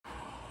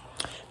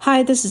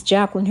Hi, this is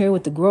Jacqueline here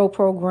with the Grow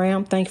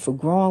Program. Thank you for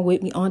growing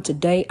with me on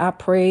today. I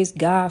praise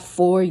God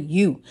for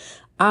you.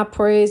 I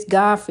praise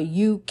God for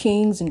you,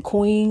 kings and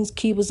queens,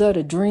 keepers of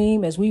the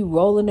dream, as we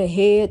rolling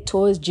ahead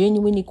towards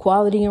genuine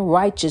equality and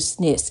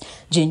righteousness.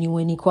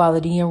 Genuine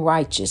equality and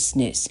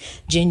righteousness.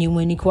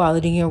 Genuine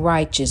equality and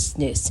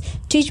righteousness.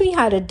 Teach me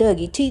how to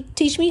Dougie.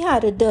 Teach me how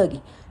to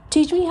Dougie.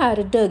 Teach me how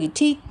to Dougie.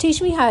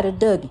 Teach me how to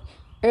Dougie.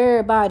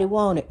 Everybody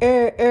want it.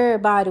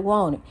 Everybody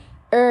want it.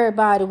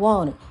 Everybody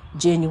want it.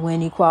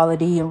 Genuine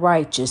equality and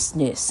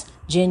righteousness.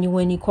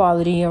 Genuine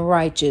equality and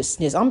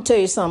righteousness. I'm going to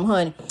tell you something,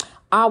 honey.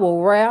 I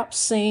will rap,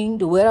 sing,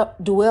 do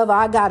whatever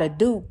I got to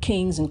do,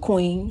 kings and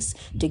queens,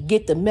 to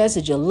get the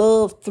message of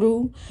love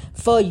through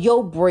for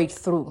your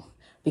breakthrough.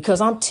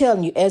 Because I'm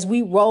telling you, as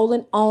we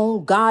rolling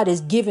on, God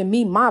is giving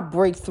me my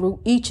breakthrough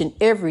each and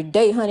every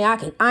day, honey.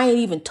 I ain't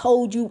even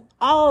told you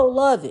all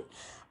of it.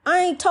 I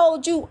ain't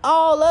told you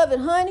all of it,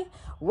 honey.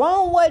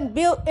 Rome wasn't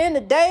built in a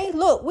day.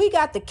 Look, we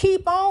got to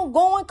keep on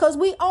going because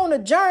we on a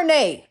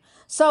journey.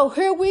 So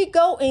here we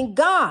go in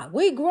God.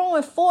 We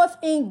growing forth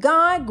in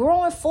God,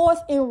 growing forth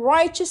in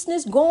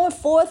righteousness, going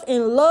forth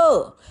in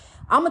love.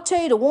 I'm going to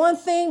tell you the one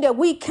thing that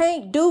we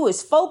can't do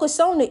is focus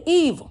on the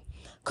evil.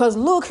 Because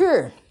look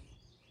here.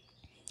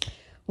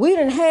 I'm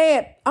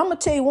going to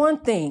tell you one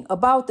thing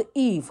about the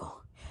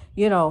evil.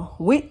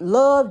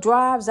 Love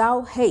drives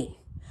out hate.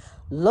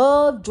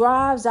 Love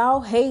drives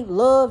out hate.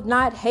 Love,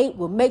 not hate,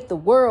 will make the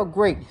world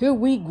great. Here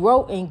we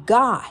grow in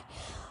God.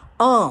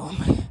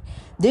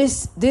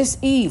 This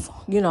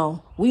evil,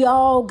 we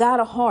all got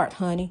a heart,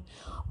 honey.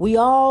 We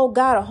all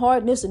got a heart.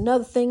 And this is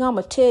another thing I'm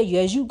going to tell you.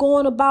 As you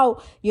going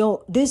about,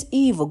 this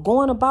evil,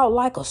 going about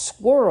like a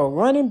squirrel,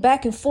 running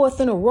back and forth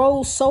in a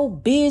road, so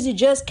busy,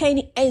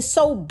 ain't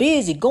so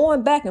busy,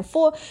 going back and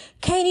forth,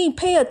 can't even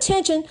pay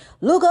attention.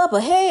 Look up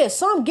ahead.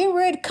 Something getting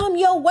ready to come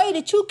your way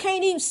that you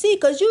can't even see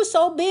because you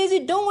so busy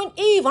doing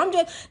evil.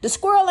 The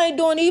squirrel ain't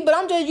doing evil, but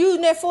I'm just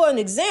using that for an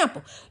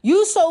example.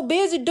 You so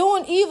busy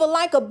doing evil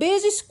like a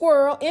busy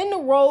squirrel in the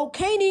road,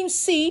 can't even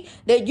see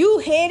that you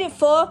headed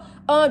for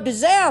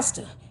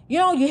disaster.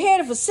 You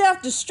headed for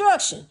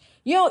self-destruction.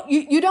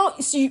 You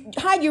don't see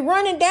how you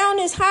running down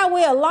this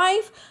highway of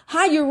life,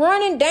 how you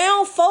running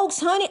down, folks,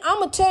 honey. I'm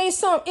going to tell you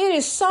something. It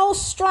is so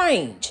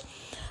strange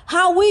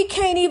how we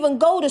can't even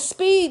go the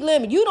speed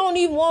limit. You don't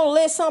even want to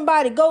let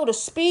somebody go the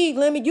speed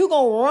limit. You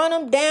going to run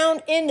them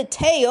down in the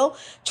tail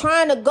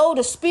trying to go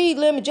the speed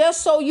limit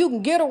just so you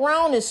can get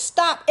around and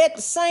stop at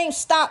the same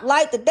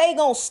stoplight that they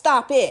going to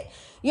stop at.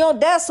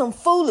 That's some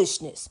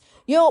foolishness.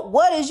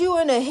 What is you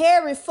in a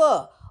hurry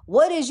for?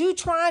 What is you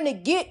trying to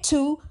get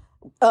to?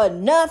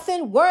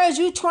 Nothing. Where is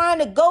you trying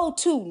to go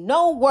to?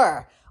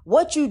 Nowhere.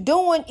 What you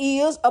doing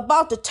is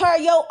about to tear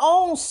your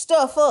own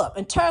stuff up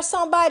and tear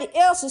somebody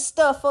else's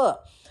stuff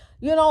up.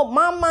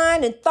 My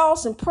mind and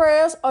thoughts and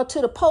prayers are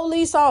to the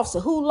police officer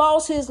who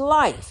lost his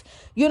life.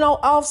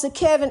 Officer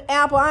Kevin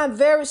Apple, I'm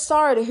very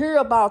sorry to hear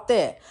about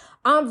that.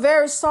 I'm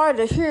very sorry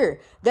to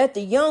hear that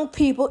the young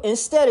people,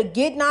 instead of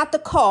getting out the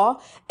car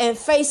and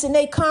facing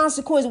their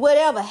consequence,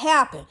 whatever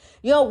happened,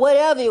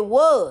 whatever it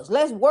was,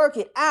 let's work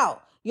it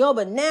out.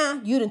 But now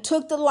you done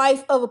took the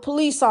life of a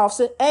police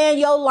officer and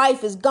your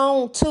life is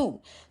gone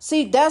too.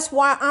 See, that's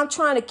why I'm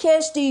trying to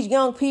catch these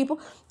young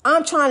people.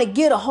 I'm trying to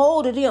get a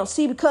hold of them.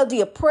 See, because the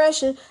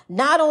oppression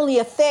not only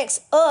affects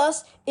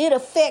us, it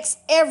affects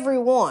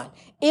everyone.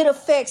 It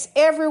affects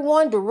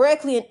everyone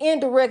directly and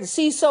indirectly.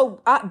 See, so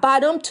by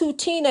them two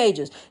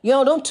teenagers,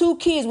 them two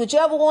kids,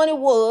 whichever one it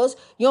was,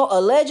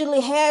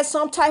 allegedly had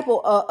some type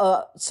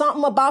of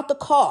something about the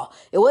car.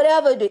 And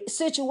whatever the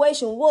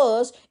situation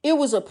was, it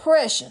was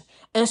oppression.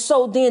 And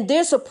so then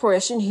this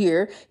oppression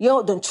here,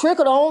 then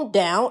trickled on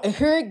down, and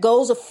here it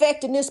goes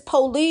affecting this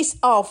police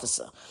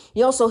officer.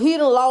 So he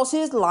done lost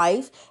his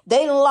life.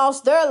 They done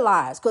lost their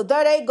lives because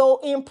there they go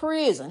in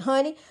prison,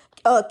 honey.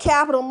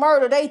 Capital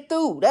murder, they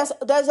through. That's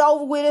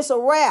over with. It's a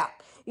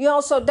wrap.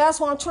 So that's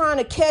why I'm trying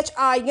to catch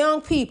our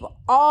young people,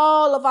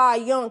 all of our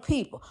young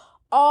people,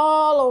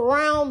 all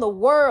around the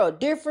world,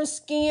 different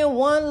skin,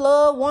 one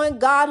love, one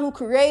God who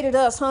created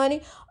us,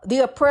 honey. The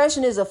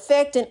oppression is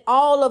affecting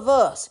all of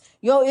us.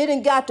 It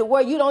ain't got to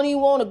where you don't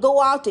even want to go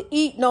out to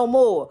eat no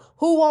more.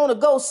 Who want to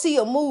go see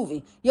a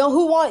movie? You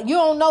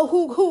don't know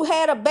who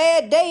had a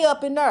bad day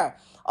up in there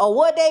or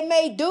what they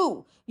may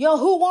do.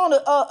 Who want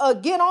to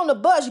get on the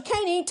bus? You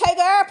can't even take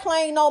an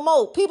airplane no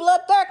more. People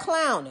up there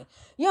clowning.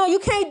 You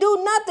can't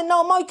do nothing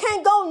no more. You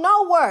can't go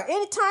nowhere.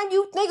 Anytime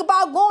you think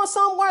about going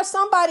somewhere,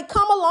 somebody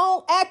come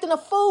along acting a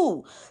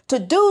fool to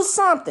do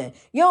something.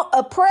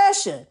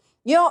 Oppression.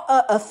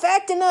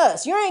 Affecting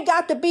us. You ain't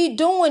got to be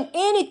doing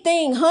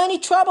anything, honey.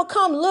 Trouble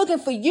come looking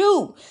for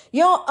you.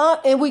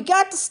 And we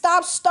got to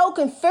stop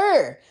stoking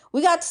fear.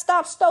 We got to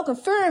stop stoking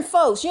fear in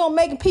folks.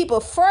 Making people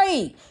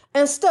afraid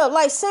and stuff,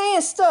 like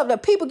saying stuff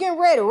that people getting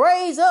ready to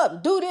raise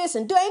up, do this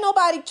and do. Ain't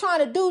nobody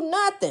trying to do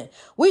nothing.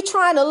 We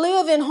trying to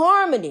live in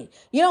harmony.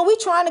 We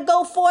trying to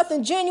go forth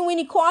in genuine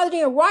equality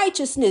and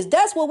righteousness.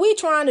 That's what we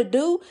trying to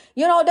do.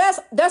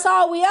 That's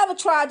all we ever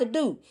tried to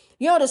do.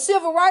 The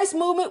civil rights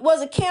movement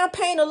was a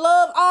campaign of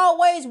love,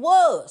 always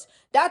was.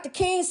 Dr.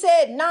 King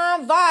said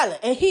nonviolent,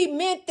 and he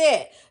meant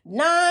that.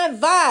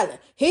 Nonviolent.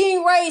 He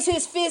ain't raised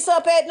his fist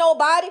up at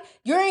nobody.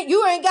 You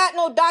ain't got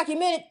no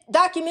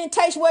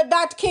documentation where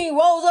Dr. King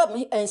rose up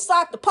and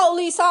socked the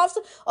police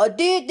officer or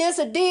did this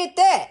or did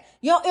that.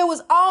 It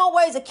was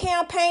always a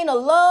campaign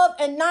of love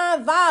and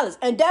nonviolence,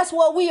 and that's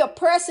what we are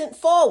pressing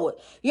forward.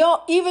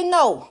 Even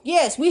though,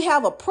 yes, we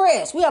have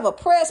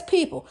oppressed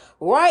people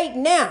right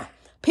now.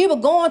 People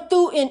going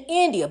through in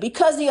India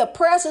because the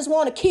oppressors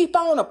want to keep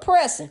on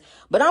oppressing.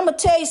 But I'm going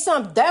to tell you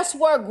something. That's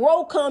where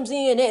growth comes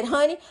in at,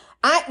 honey.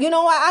 I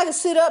can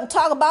sit up and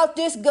talk about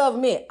this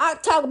government. I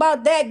talk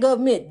about that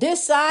government.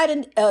 This side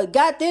and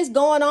got this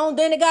going on.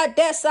 Then it got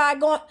that side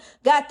got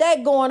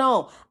that going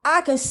on. I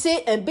can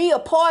sit and be a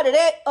part of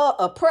that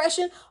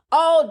oppression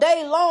all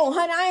day long,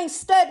 honey. I ain't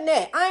studying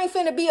that. I ain't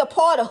finna be a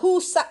part of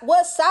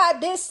what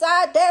side, this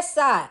side, that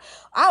side.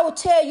 I will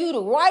tell you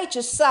the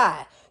righteous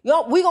side.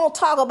 We're going to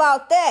talk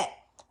about that.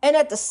 And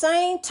at the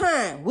same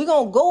time, we're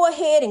going to go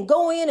ahead and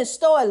go in and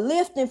start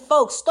lifting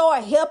folks,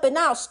 start helping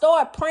out,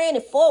 start praying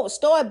it forward,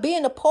 start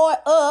being a part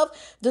of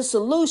the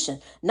solution,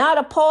 not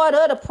a part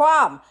of the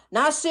problem.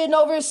 Not sitting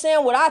over here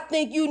saying, well, I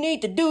think you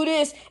need to do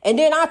this, and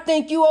then I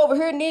think you over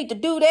here need to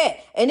do that.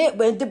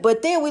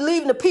 But then we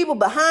leaving the people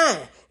behind.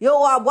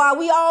 While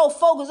we all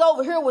focus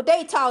over here what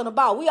they talking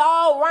about, we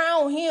all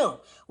around him.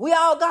 We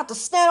all got to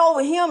stand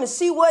over him and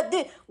see but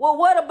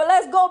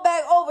let's go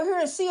back over here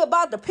and see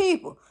about the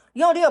people.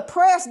 The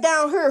oppressed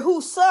down here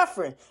who's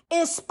suffering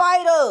in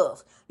spite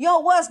of,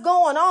 what's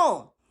going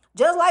on.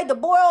 Just like the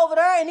boy over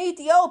there in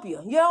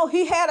Ethiopia,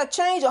 he had a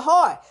change of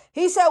heart.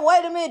 He said,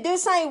 wait a minute,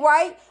 this ain't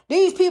right.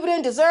 These people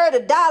didn't deserve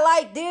to die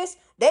like this.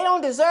 They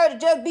don't deserve to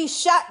just be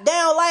shot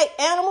down like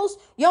animals.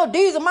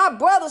 These are my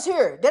brothers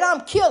here that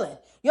I'm killing.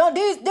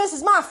 This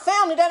is my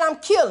family that I'm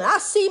killing. I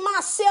see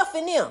myself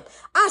in them.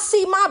 I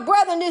see my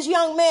brother and this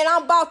young man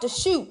I'm about to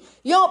shoot.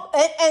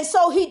 And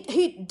so he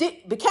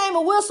became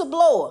a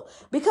whistleblower.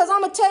 Because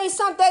I'm going to tell you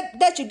something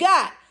that you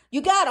got.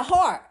 You got a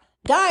heart.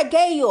 God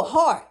gave you a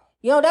heart.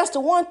 That's the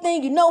one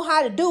thing you know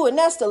how to do, and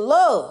that's the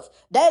love.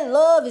 That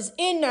love is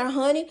in there,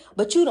 honey.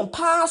 But you done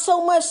pile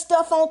so much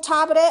stuff on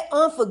top of that.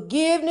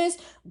 Unforgiveness,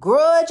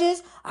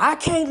 grudges. I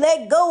can't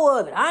let go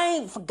of it. I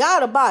ain't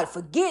forgot about it.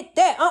 Forget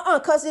that.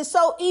 Because it's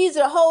so easy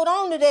to hold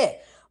on to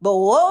that. But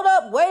hold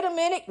up, wait a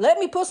minute. Let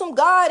me put some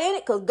God in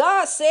it, because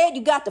God said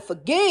you got to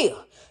forgive.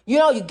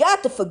 You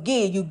got to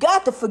forgive. You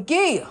got to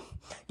forgive.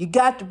 You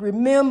got to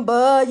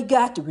remember. You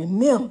got to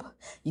remember.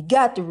 You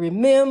got to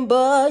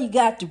remember. You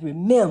got to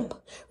remember.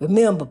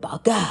 Remember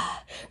about God.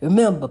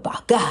 Remember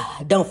about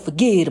God. Don't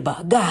forget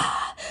about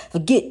God.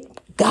 Forget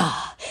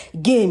God.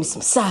 Give me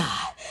some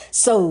side.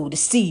 Sow the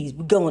seeds.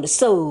 We're going to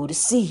sow the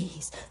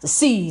seeds. The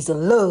seeds of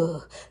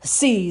love. The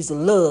seeds of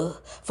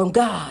love from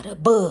God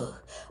above.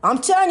 I'm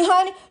telling you,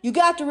 honey, you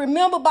got to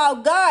remember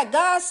about God.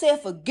 God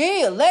said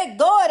forgive. Let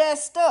go of that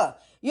stuff.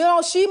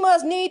 She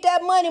must need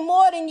that money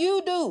more than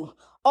you do.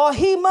 Or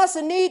he must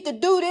need to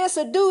do this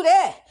or do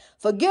that.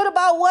 Forget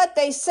about what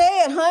they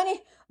said, honey.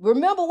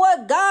 Remember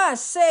what God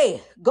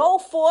said. Go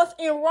forth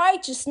in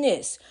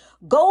righteousness.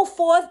 Go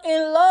forth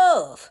in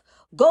love.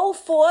 Go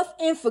forth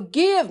in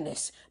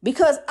forgiveness.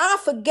 Because I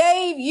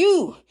forgave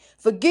you.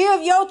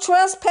 Forgive your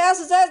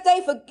trespasses as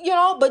they,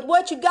 but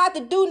what you got to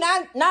do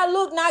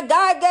now,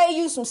 God gave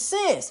you some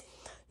sense.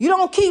 You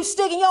don't keep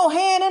sticking your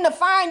hand in the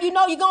fire and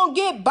you're going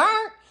to get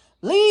burnt.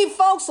 Leave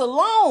folks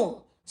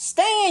alone.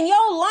 Stay in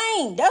your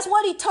lane. That's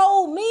what he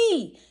told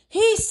me.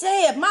 He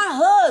said, my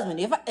husband,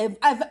 if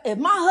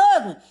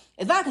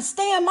I can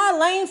stay in my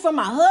lane for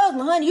my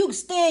husband, honey, you can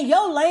stay in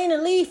your lane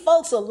and leave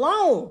folks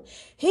alone.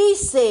 He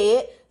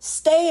said,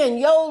 stay in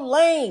your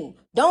lane.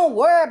 Don't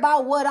worry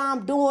about what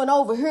I'm doing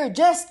over here.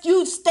 Just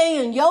you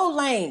stay in your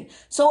lane.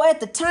 So at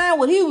the time,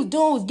 what he was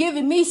doing was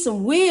giving me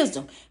some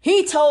wisdom.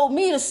 He told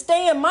me to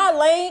stay in my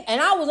lane,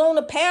 and I was on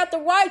the path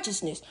of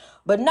righteousness.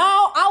 But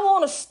now I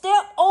want to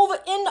step over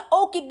in the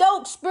okie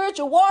doke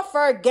spiritual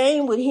warfare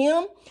game with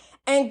him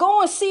and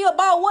go and see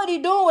about what he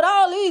doing with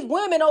all these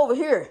women over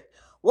here.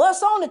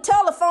 What's on the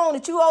telephone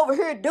that you over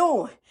here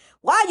doing?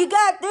 Why you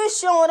got this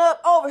showing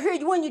up over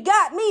here when you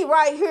got me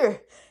right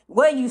here?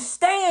 Well, you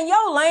stay in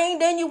your lane,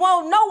 then you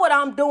won't know what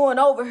I'm doing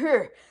over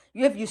here.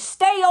 If you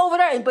stay over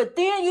there, but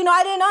then,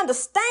 I didn't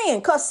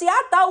understand. Because, see,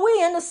 I thought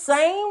we in the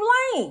same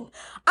lane.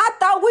 I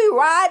thought we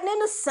riding in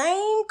the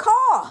same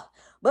car.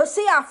 But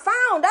see, I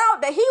found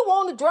out that he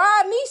wanted to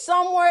drive me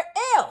somewhere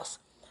else.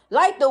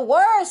 Like the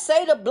words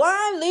say, the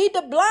blind lead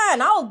the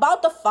blind. I was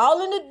about to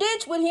fall in the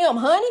ditch with him,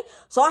 honey.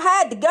 So I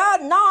had to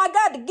I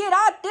got to get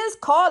out this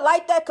car,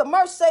 like that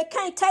commercial say,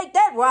 can't take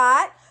that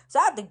ride. So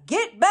I had to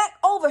get back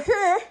over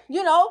here,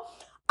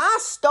 I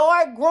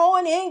started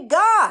growing in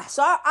God.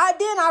 So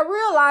I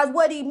realized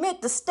what he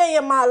meant to stay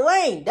in my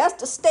lane. That's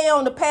to stay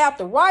on the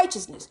path of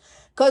righteousness.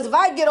 Because if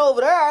I get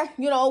over there,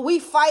 we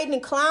fighting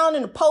and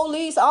clowning, the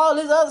police, all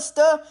this other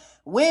stuff,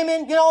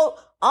 women,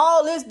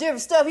 all this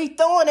different stuff he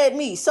throwing at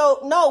me. So,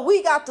 no,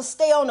 we got to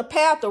stay on the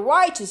path of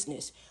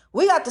righteousness.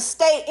 We got to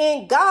stay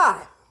in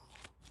God.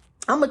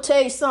 I'm going to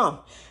tell you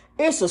something.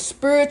 It's a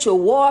spiritual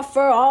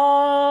warfare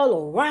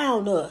all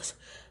around us.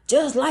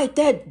 Just like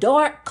that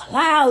dark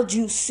cloud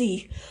you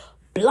see,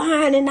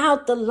 blinding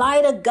out the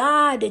light of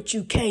God that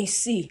you can't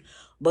see.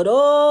 But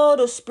oh,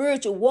 the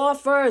spiritual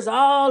warfare is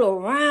all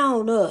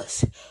around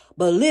us.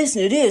 But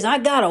listen to this. I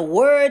got a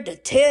word to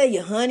tell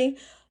you, honey.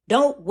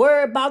 Don't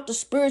worry about the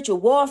spiritual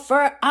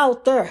warfare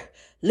out there.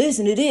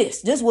 Listen to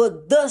this. This is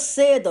what thus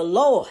said the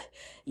Lord.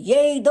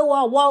 Yea, though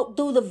I walk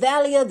through the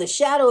valley of the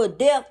shadow of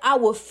death, I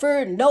will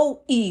fear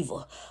no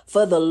evil.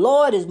 For the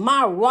Lord is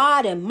my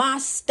rod and my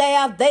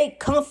staff. They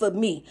comfort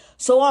me.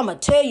 So I'm going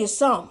to tell you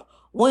something.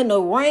 When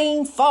the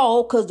rain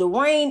fall, because the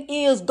rain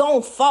is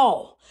going to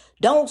fall,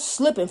 don't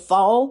slip and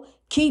fall.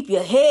 Keep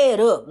your head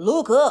up.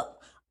 Look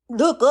up.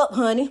 Look up,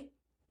 honey.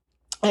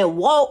 And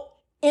walk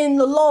in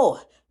the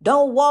Lord.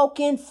 Don't walk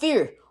in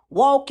fear.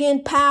 Walk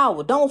in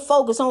power. Don't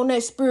focus on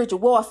that spiritual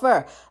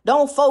warfare.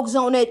 Don't focus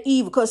on that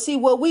evil. Because see,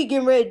 what we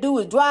getting ready to do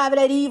is drive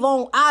that evil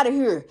on out of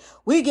here.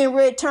 We getting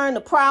ready to turn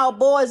the Proud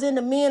Boys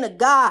into men of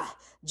God.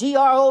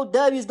 GROW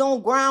is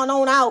going to ground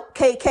on out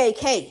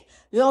KKK.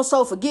 You know,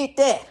 so forget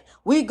that.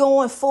 We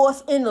going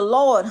forth in the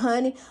Lord,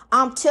 honey.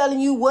 I'm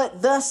telling you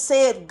what thus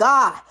said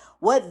God.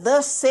 What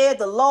thus said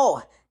the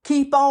Lord.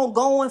 Keep on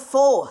going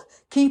forward.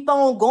 Keep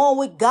on going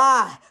with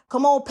God.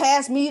 Come on,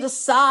 pass me the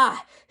side.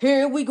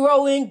 Here we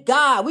grow in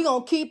God. We're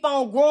going to keep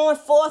on growing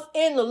forth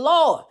in the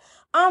Lord.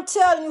 I'm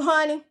telling you,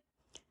 honey,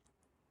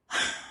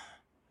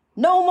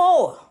 no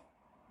more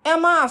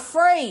am I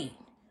afraid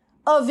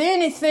of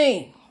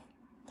anything.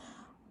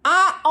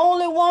 I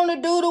only want to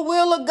do the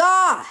will of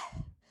God.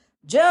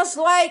 Just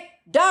like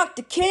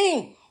Dr.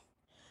 King.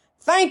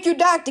 Thank you,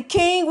 Dr.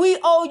 King. We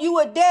owe you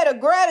a debt of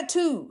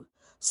gratitude.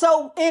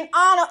 So in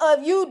honor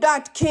of you,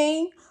 Dr.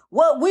 King,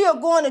 what we are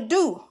going to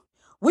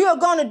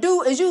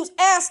do as you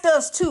asked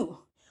us to.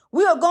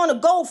 We are going to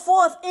go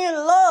forth in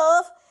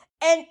love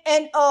and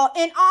in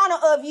honor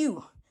of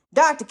you,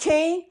 Dr.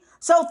 King.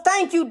 So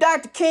thank you,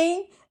 Dr.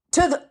 King,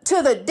 to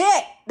the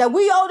debt that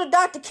we owe to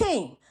Dr.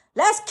 King.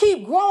 Let's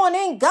keep growing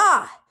in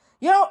God.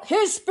 You know,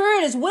 his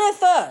spirit is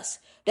with us.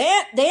 The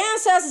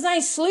ancestors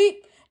ain't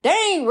sleep. They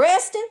ain't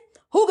resting.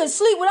 Who can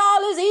sleep with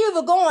all this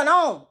evil going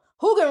on?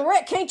 Who can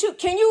rest?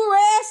 Can you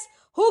rest?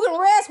 Who can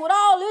rest with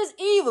all this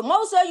evil?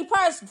 Most of you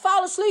probably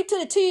fall asleep to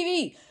the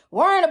TV,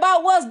 worrying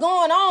about what's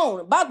going on,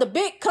 about the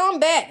big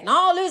comeback and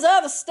all this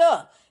other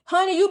stuff.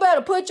 Honey, you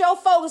better put your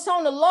focus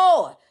on the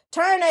Lord.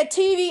 Turn that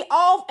TV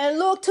off and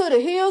look to the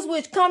hills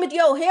which cometh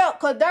your help,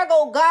 because there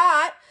go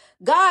God.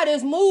 God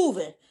is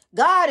moving.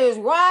 God is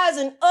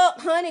rising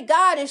up, honey.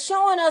 God is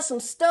showing us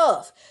some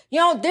stuff. You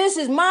know, this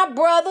is my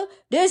brother.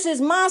 This is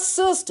my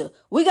sister.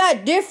 We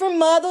got different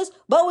mothers,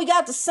 but we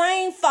got the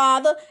same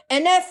father,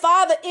 and that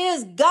father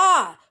is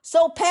God.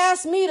 So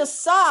pass me the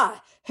side.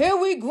 Here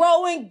we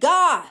grow in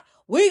God.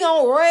 We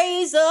gonna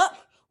raise up.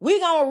 We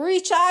gonna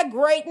reach our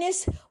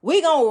greatness.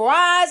 We gonna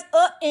rise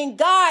up in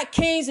God,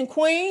 kings and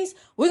queens.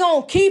 We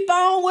gonna keep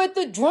on with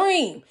the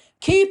dream.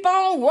 Keep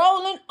on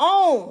rolling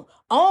on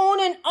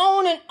and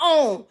on and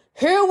on.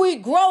 Here we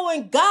grow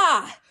in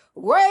God.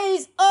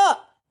 Raise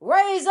up,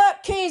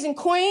 kings and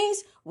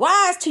queens.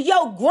 Rise to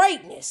your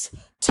greatness,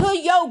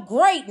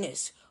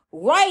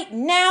 right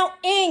now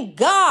in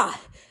God,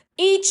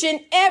 each and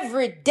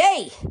every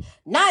day,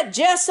 not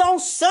just on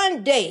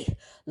Sunday.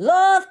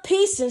 Love,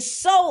 peace, and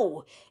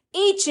soul,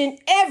 each and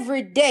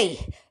every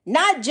day,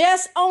 not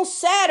just on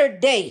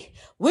Saturday.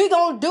 We're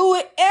going to do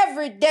it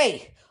every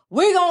day.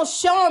 We're going to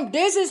show them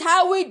this is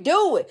how we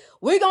do it.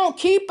 We're going to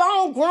keep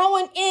on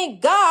growing in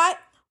God,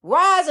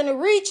 rising to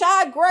reach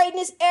our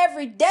greatness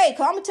every day.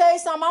 Because I'm going to tell you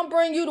something. I'm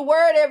bringing you the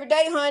word every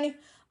day, honey.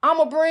 I'm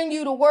going to bring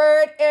you the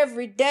word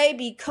every day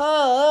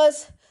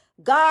because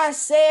God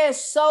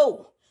says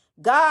so.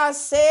 God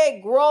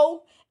said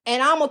grow,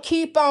 and I'm going to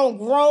keep on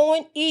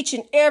growing each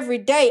and every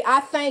day. I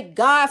thank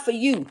God for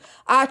you.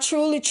 I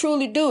truly,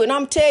 truly do. And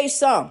I'm going to tell you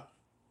something.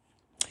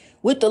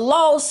 With the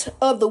loss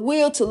of the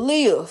will to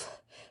live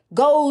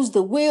goes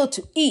the will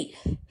to eat.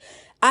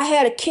 I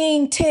had a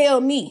king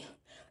tell me,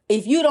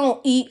 if you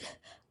don't eat,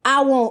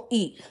 I won't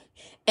eat.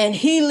 And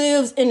he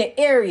lives in an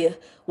area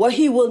where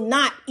he will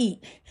not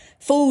eat.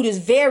 Food is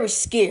very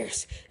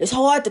scarce. It's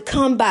hard to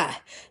come by.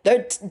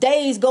 There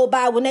days go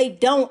by when they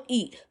don't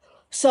eat.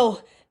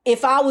 So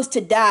if I was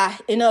to die,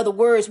 in other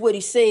words, what he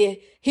said,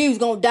 he was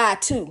going to die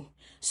too.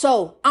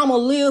 So I'm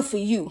going to live for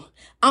you.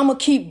 I'm going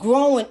to keep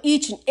growing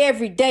each and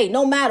every day.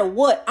 No matter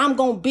what, I'm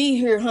going to be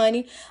here,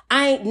 honey.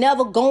 I ain't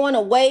never going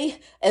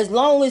away. As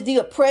long as the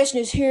oppression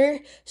is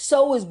here,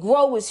 so is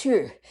grow is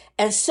here.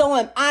 And so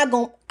am I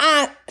going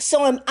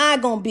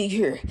to be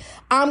here.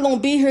 I'm going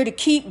to be here to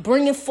keep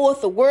bringing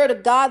forth the word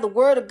of God. The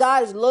word of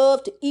God is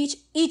love to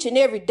each and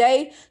every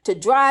day, to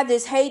drive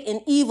this hate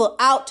and evil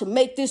out, to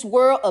make this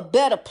world a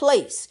better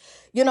place,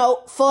 you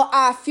know, for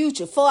our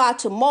future, for our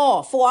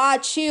tomorrow, for our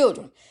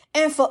children,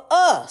 and for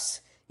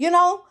us. You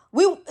know,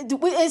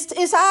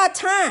 it's our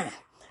time.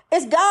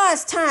 It's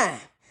God's time.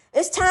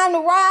 It's time to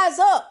rise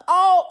up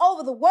all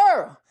over the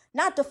world.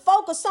 not to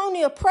focus on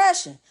the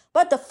oppression,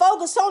 but to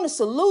focus on the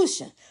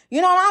solution.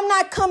 You know, I'm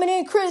not coming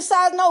in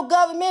criticizing no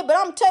government, but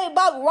I'm telling you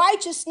about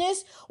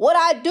righteousness. What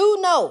I do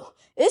know,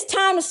 it's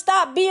time to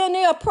stop being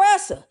the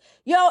oppressor.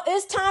 Yo,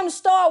 it's time to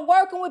start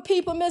working with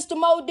people, Mr.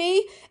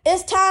 Modi.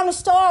 It's time to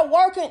start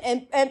working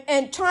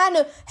and trying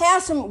to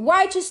have some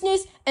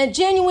righteousness and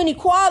genuine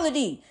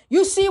equality.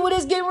 You see what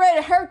is getting ready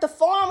to hurt the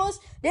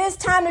farmers? It's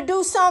time to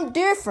do something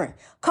different.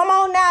 Come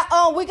on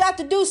now, we got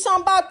to do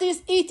something about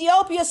this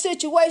Ethiopia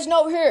situation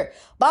over here,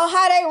 about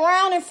how they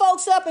rounding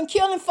folks up and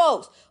killing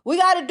folks. We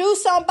got to do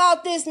something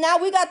about this now.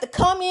 We got to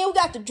come in. We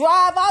got to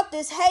drive out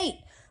this hate.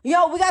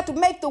 Yo, we got to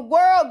make the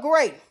world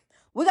great.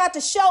 We got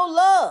to show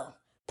love.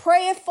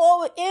 Praying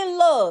forward in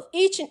love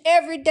each and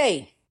every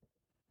day.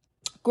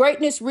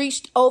 Greatness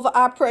reached over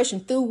oppression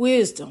through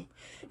wisdom.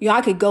 You know,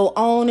 I could go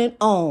on and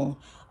on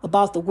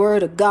about the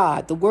word of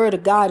God. The word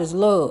of God is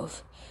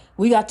love.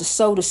 We got to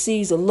sow the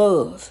seeds of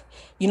love.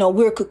 You know,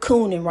 we're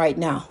cocooning right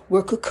now.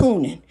 We're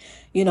cocooning,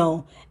 you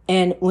know,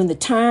 and when the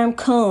time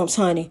comes,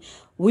 honey,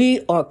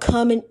 we are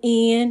coming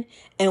in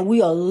and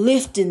we are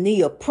lifting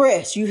the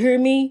oppressed. You hear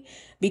me?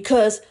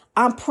 Because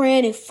I'm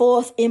praying it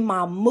forth in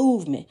my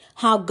movement.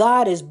 How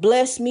God has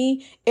blessed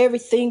me.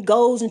 Everything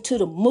goes into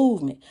the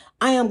movement.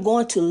 I am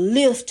going to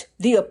lift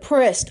the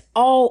oppressed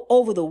all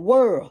over the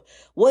world.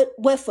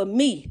 What for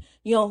me,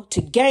 you know,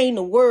 to gain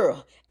the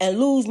world and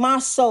lose my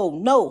soul?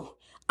 No,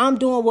 I'm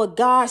doing what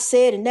God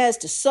said, and that's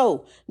to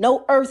sow.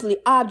 No earthly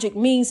object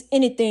means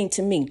anything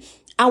to me.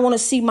 I want to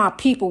see my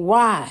people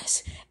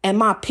rise, and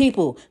my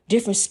people,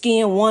 different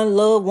skin, one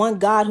love, one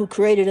God who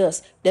created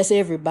us. That's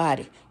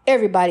everybody.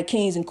 Everybody,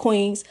 kings and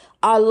queens.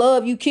 I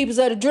love you, keepers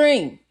of the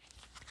dream.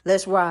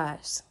 Let's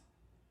rise.